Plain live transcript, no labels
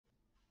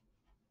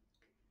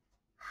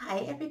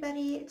Hi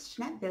everybody, it's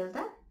Jeanette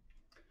Vilda.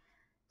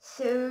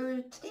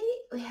 So today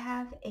we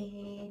have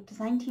a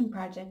design team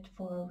project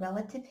for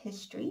Relative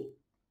History,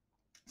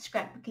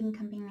 scrapbooking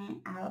company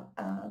out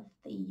of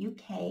the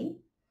UK.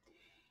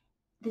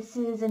 This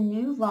is a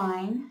new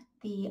line,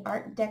 the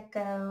Art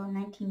Deco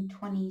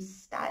 1920s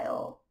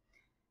style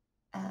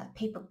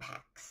paper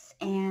packs.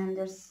 And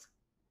there's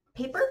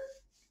paper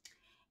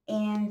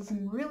and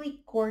some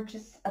really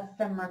gorgeous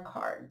ephemera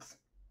cards.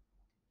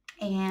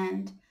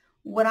 And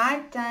what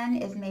I've done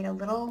is made a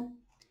little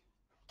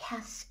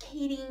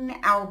cascading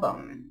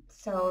album.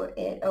 So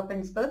it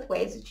opens both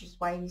ways, which is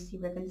why you see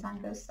ribbons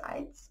on both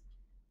sides.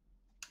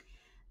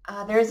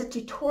 There is a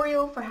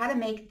tutorial for how to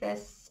make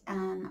this.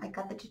 I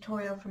got the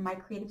tutorial from My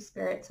Creative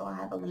Spirit, so I'll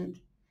have a link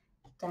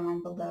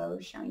down below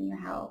showing you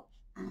how,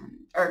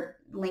 or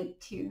link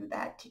to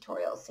that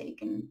tutorial so you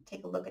can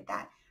take a look at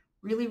that.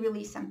 Really,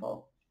 really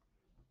simple.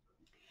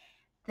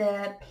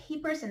 The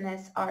papers in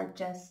this are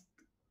just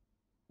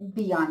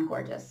beyond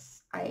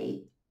gorgeous.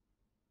 I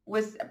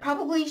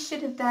probably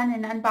should have done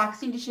an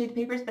unboxing to show you the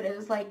papers, but it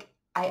was like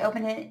I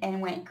opened it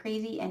and went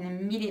crazy and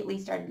immediately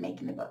started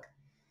making the book.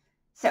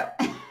 So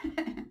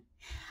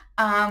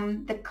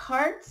the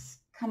cards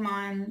come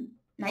on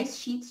nice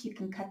sheets. You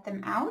can cut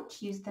them out,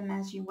 use them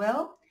as you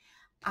will.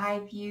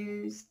 I've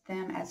used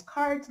them as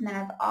cards, and then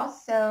I've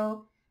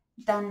also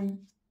done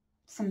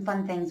some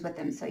fun things with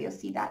them, so you'll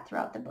see that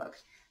throughout the book.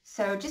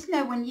 So just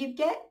know when you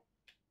get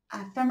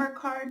ephemera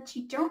cards,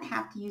 you don't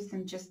have to use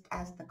them just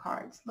as the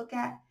cards. Look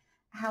at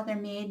how they're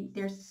made.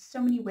 There's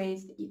so many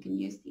ways that you can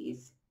use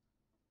these.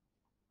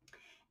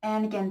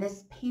 And again,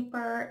 this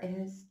paper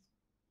is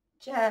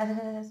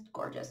just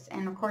gorgeous.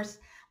 And of course,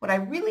 what I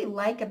really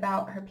like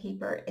about her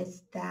paper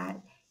is that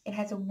it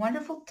has a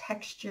wonderful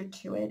texture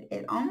to it.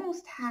 It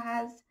almost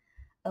has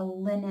a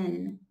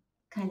linen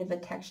kind of a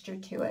texture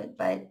to it,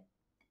 but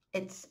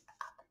it's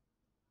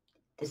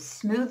does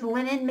smooth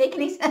linen make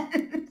any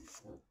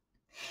sense?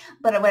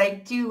 But what I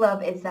do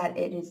love is that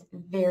it is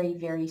very,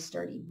 very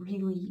sturdy,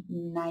 really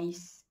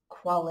nice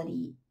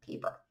quality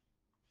paper.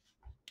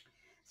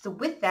 So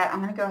with that,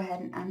 I'm going to go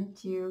ahead and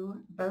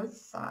undo both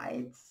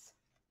sides.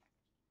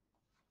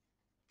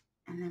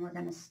 And then we're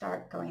going to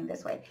start going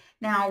this way.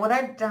 Now, what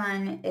I've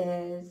done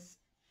is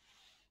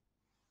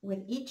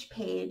with each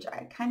page,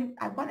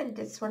 I wanted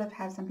to sort of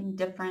have something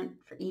different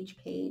for each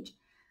page.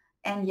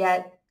 And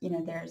yet, you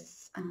know,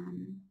 there's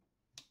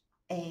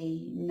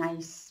a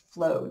nice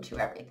flow to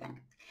everything.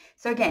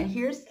 So again,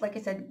 here's, like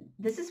I said,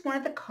 this is one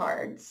of the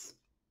cards.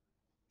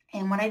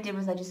 And what I did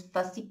was I just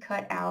fussy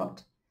cut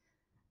out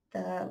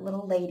the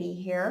little lady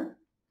here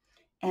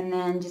and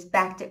then just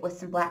backed it with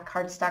some black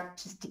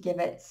cardstock just to give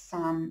it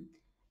some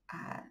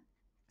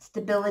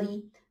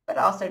stability, but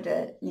also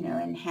to, you know,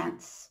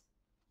 enhance,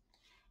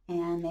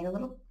 and made a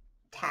little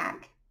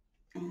tag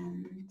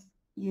and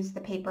used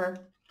the paper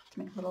to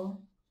make a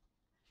little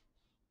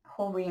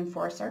hole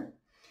reinforcer.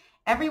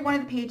 Every one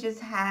of the pages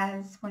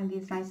has one of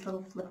these nice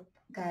little flip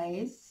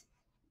guys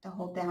to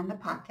hold down the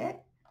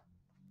pocket.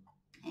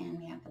 And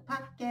we have the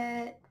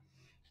pocket,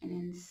 and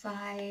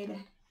inside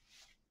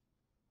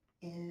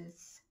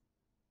is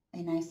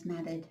a nice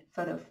matted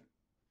photo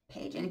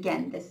page. And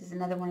again, this is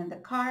another one of the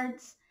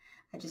cards.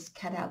 I just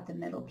cut out the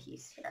middle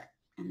piece here,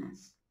 and that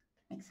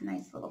makes a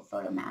nice little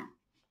photo mat.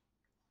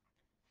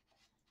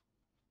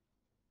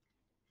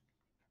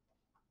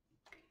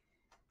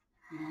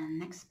 And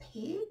next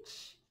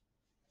page.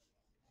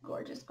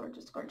 Gorgeous,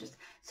 gorgeous, gorgeous.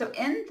 So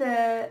in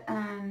the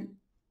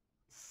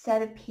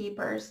set of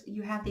papers,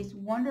 you have these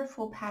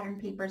wonderful pattern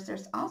papers.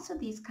 There's also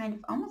these kind of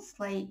almost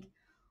like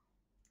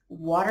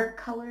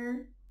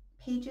watercolor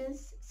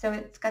pages. So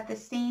it's got the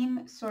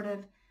same sort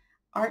of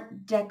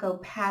Art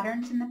Deco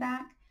patterns in the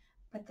back,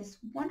 but this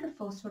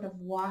wonderful sort of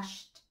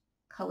washed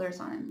colors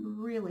on it.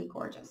 Really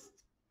gorgeous.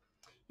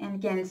 And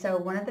again, so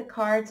one of the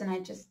cards, and I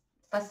just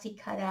fussy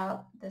cut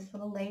out this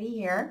little lady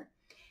here.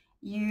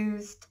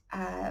 Used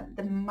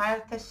the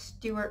Martha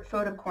Stewart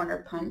photo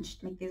corner punch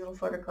to make these little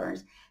photo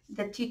corners.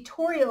 The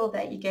tutorial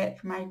that you get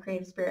from My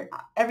Creative Spirit,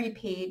 every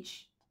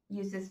page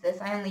uses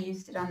this. I only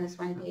used it on this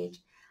one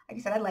page. Like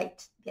I said, I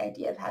liked the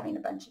idea of having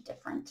a bunch of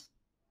different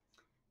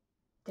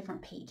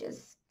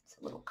pages. It's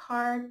a little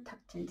card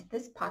tucked into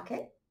this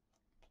pocket,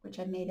 which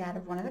I made out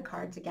of one of the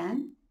cards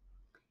again.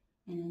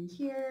 And in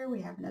here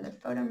we have another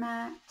photo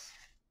mat.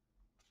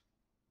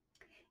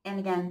 And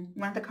again,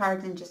 one of the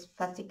cards, and just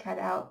fussy cut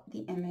out the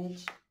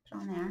image, put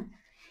on there.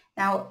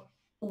 Now,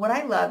 what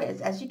I love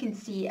is, as you can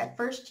see, at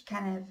first you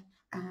kind of,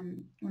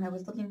 when I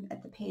was looking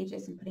at the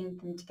pages and putting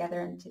them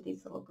together into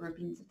these little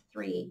groupings of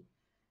 3,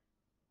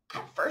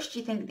 at first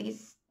you think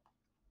these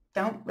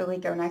don't really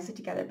go nicely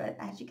together, but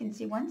as you can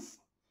see, once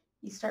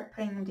you start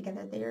putting them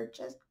together, they're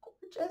just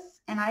gorgeous.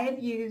 And I have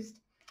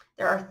used,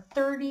 there are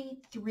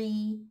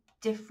 33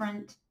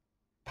 different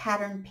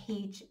pattern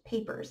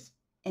papers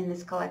in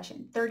this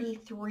collection.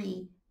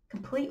 33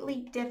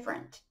 completely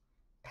different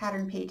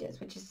pattern pages,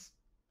 which is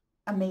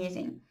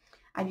amazing.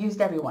 I've used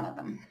every one of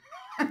them.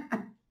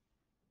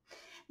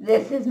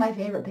 This is my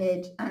favorite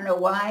page. I don't know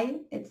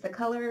why. It's the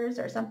colors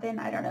or something.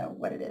 I don't know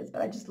what it is,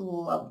 but I just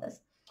love this.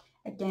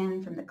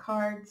 Again, from the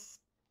cards,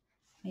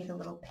 made a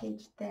little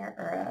page there,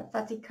 or a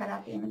fussy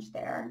cutout image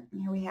there.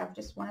 And here we have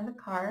just one of the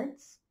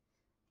cards.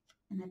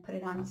 And I put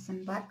it on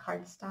some black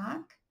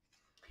cardstock.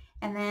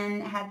 And then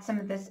had some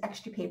of this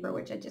extra paper,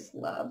 which I just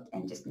loved,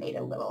 and just made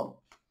a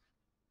little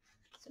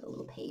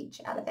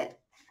page out of it.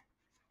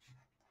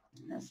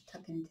 And let's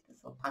tuck into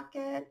this little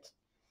pocket.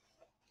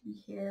 And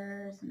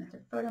here's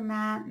another photo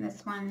mat. And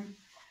this one,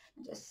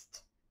 I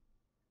just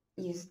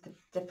used the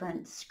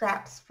different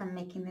scraps from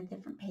making the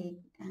different page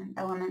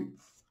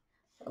elements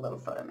for a little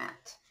photo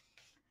mat.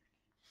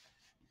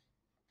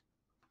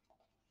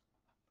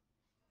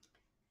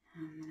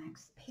 And the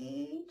next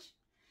page.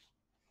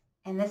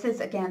 And this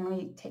is, again, let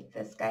me take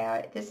this guy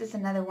out. This is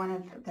another one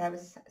of that I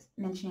was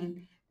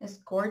mentioning. This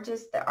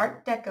gorgeous, the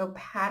Art Deco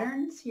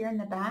patterns here in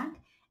the back,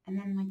 and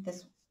then like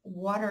this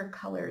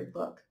watercolored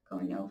look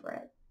going over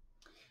it.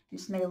 I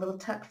just made a little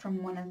tuck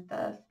from one of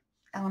the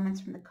elements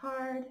from the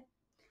card,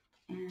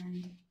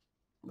 and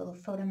a little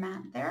photo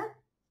mat there.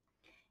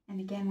 And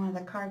again, one of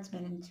the cards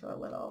made into a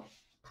little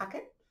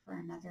pocket for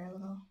another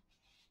little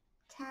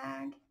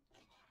tag.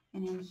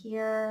 And in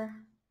here,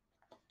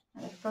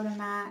 another photo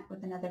mat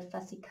with another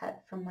fussy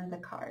cut from one of the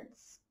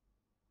cards.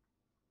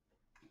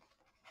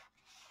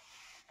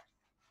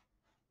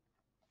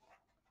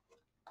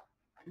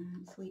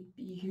 Absolutely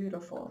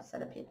beautiful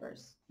set of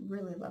papers.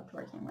 Really loved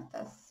working with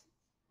this.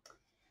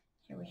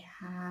 Here we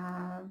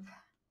have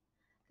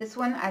this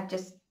one. I've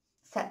just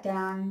set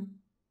down,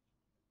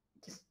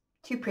 just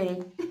too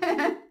pretty.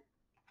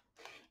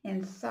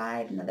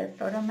 Inside, another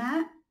photo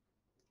mat,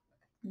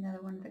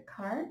 another one of the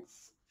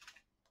cards.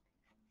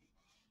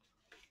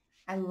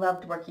 I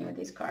loved working with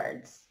these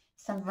cards.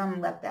 Some of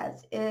them left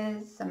as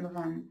is, some of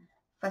them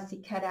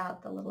fussy cut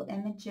out the little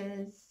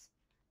images.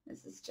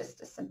 This is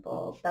just a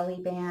simple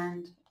belly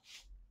band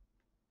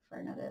for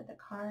another of the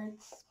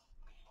cards.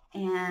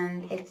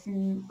 And it's,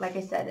 like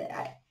I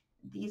said,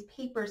 these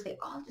papers, they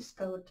all just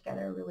go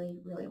together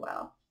really, really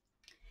well.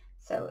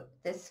 So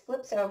this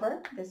flips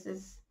over. This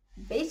is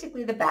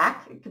basically the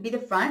back. It could be the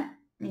front.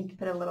 You could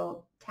put a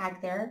little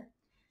tag there,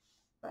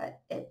 but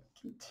it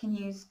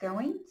continues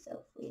going. So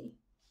if we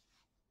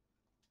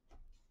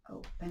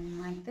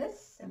open like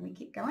this and we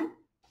keep going,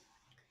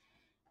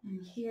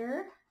 and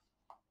here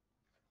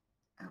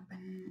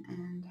open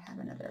and have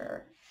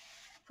another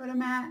photo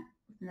mat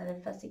with another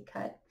fussy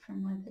cut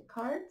from one of the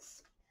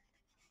cards,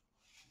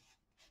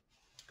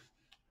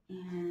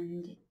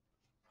 and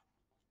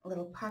a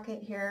little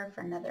pocket here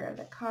for another of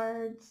the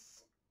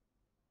cards.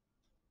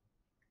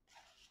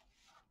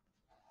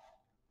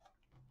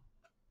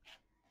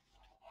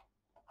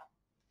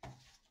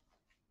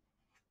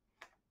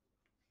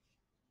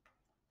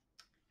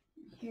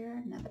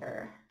 Here,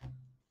 another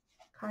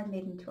card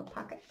made into a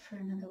pocket for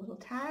another little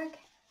tag.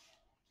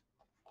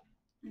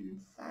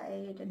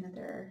 Inside,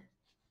 another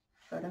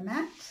photo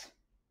mat.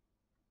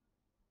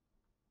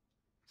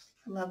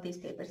 I love these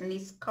papers, and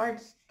these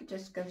cards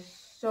just go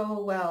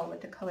so well with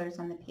the colors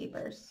on the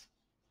papers.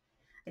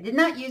 I did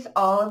not use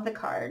all of the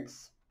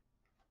cards.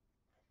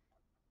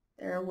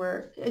 There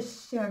were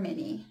so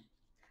many.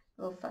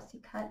 Little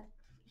fussy cut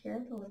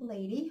here, the little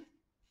lady.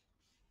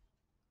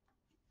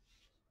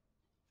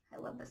 I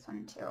love this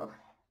one too.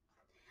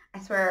 I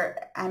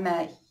swear I'm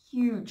a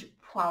huge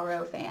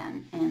Poirot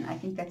fan, and I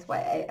think that's why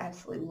I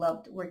absolutely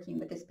loved working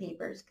with his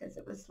papers, because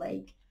it was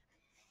like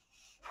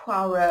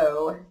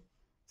Poirot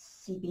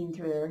seeping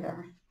through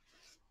here.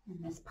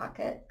 In this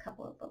pocket, a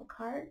couple of little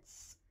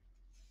cards.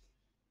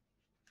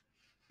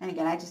 And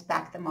again, I just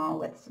backed them all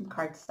with some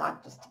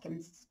cardstock just to give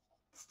them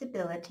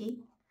stability.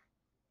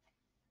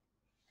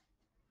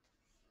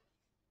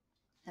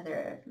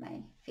 Another of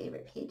my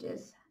favorite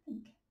pages.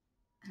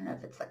 I don't know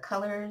if it's the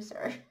colors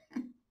or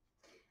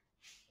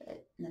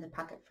but another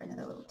pocket for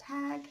another little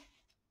tag.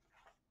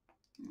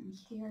 And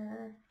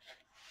here,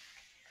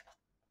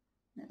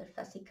 another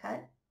fussy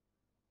cut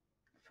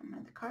from one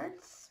of the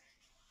cards.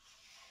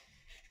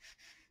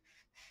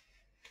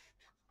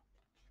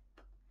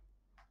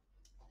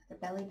 The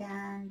belly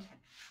band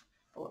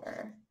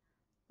for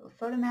a little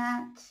photo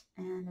mat,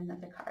 and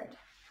another card.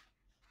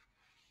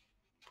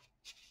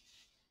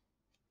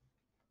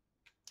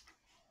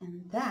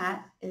 And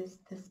that is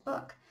this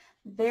book.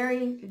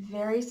 Very,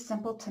 very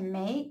simple to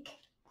make.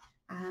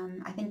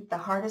 I think the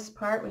hardest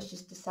part was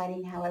just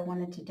deciding how I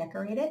wanted to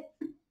decorate it.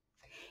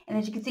 And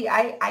as you can see,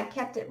 I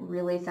kept it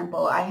really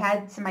simple. I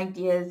had some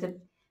ideas of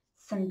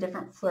some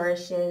different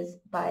flourishes,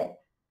 but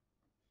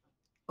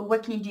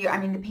what can you do? I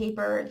mean, the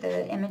paper,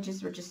 the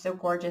images were just so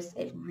gorgeous,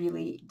 it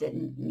really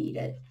didn't need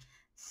it.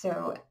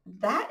 So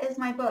that is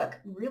my book.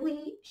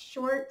 Really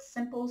short,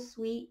 simple,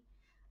 sweet,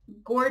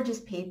 gorgeous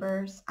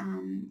papers.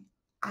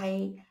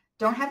 I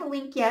don't have a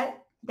link yet.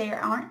 They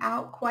aren't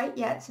out quite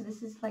yet, so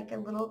this is like a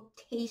little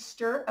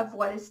taster of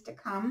what is to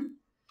come.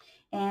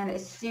 And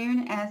as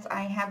soon as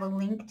I have a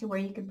link to where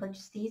you can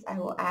purchase these, I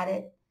will add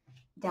it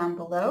down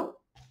below.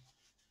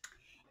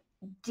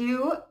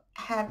 Do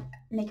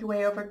make your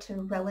way over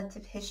to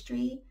Relative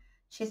History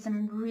She has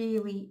some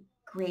really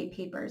great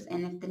papers,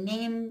 and if the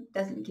name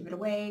doesn't give it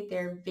away,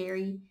 they're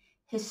very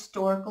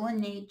historical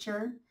in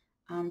nature,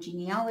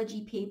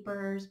 genealogy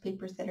papers,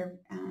 papers that are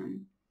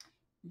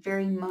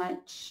very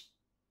much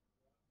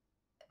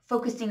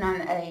focusing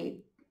on a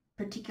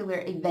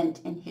particular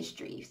event in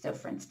history. So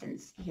for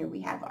instance, here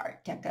we have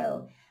Art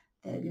Deco,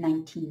 the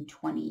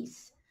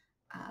 1920s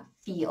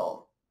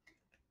feel.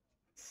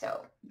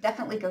 So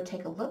definitely go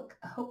take a look.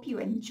 I hope you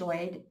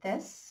enjoyed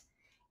this.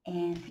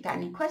 And if you got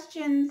any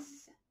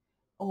questions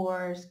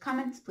or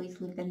comments, please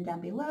leave them down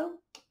below.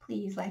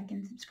 Please like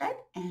and subscribe,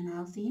 and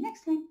I'll see you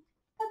next time.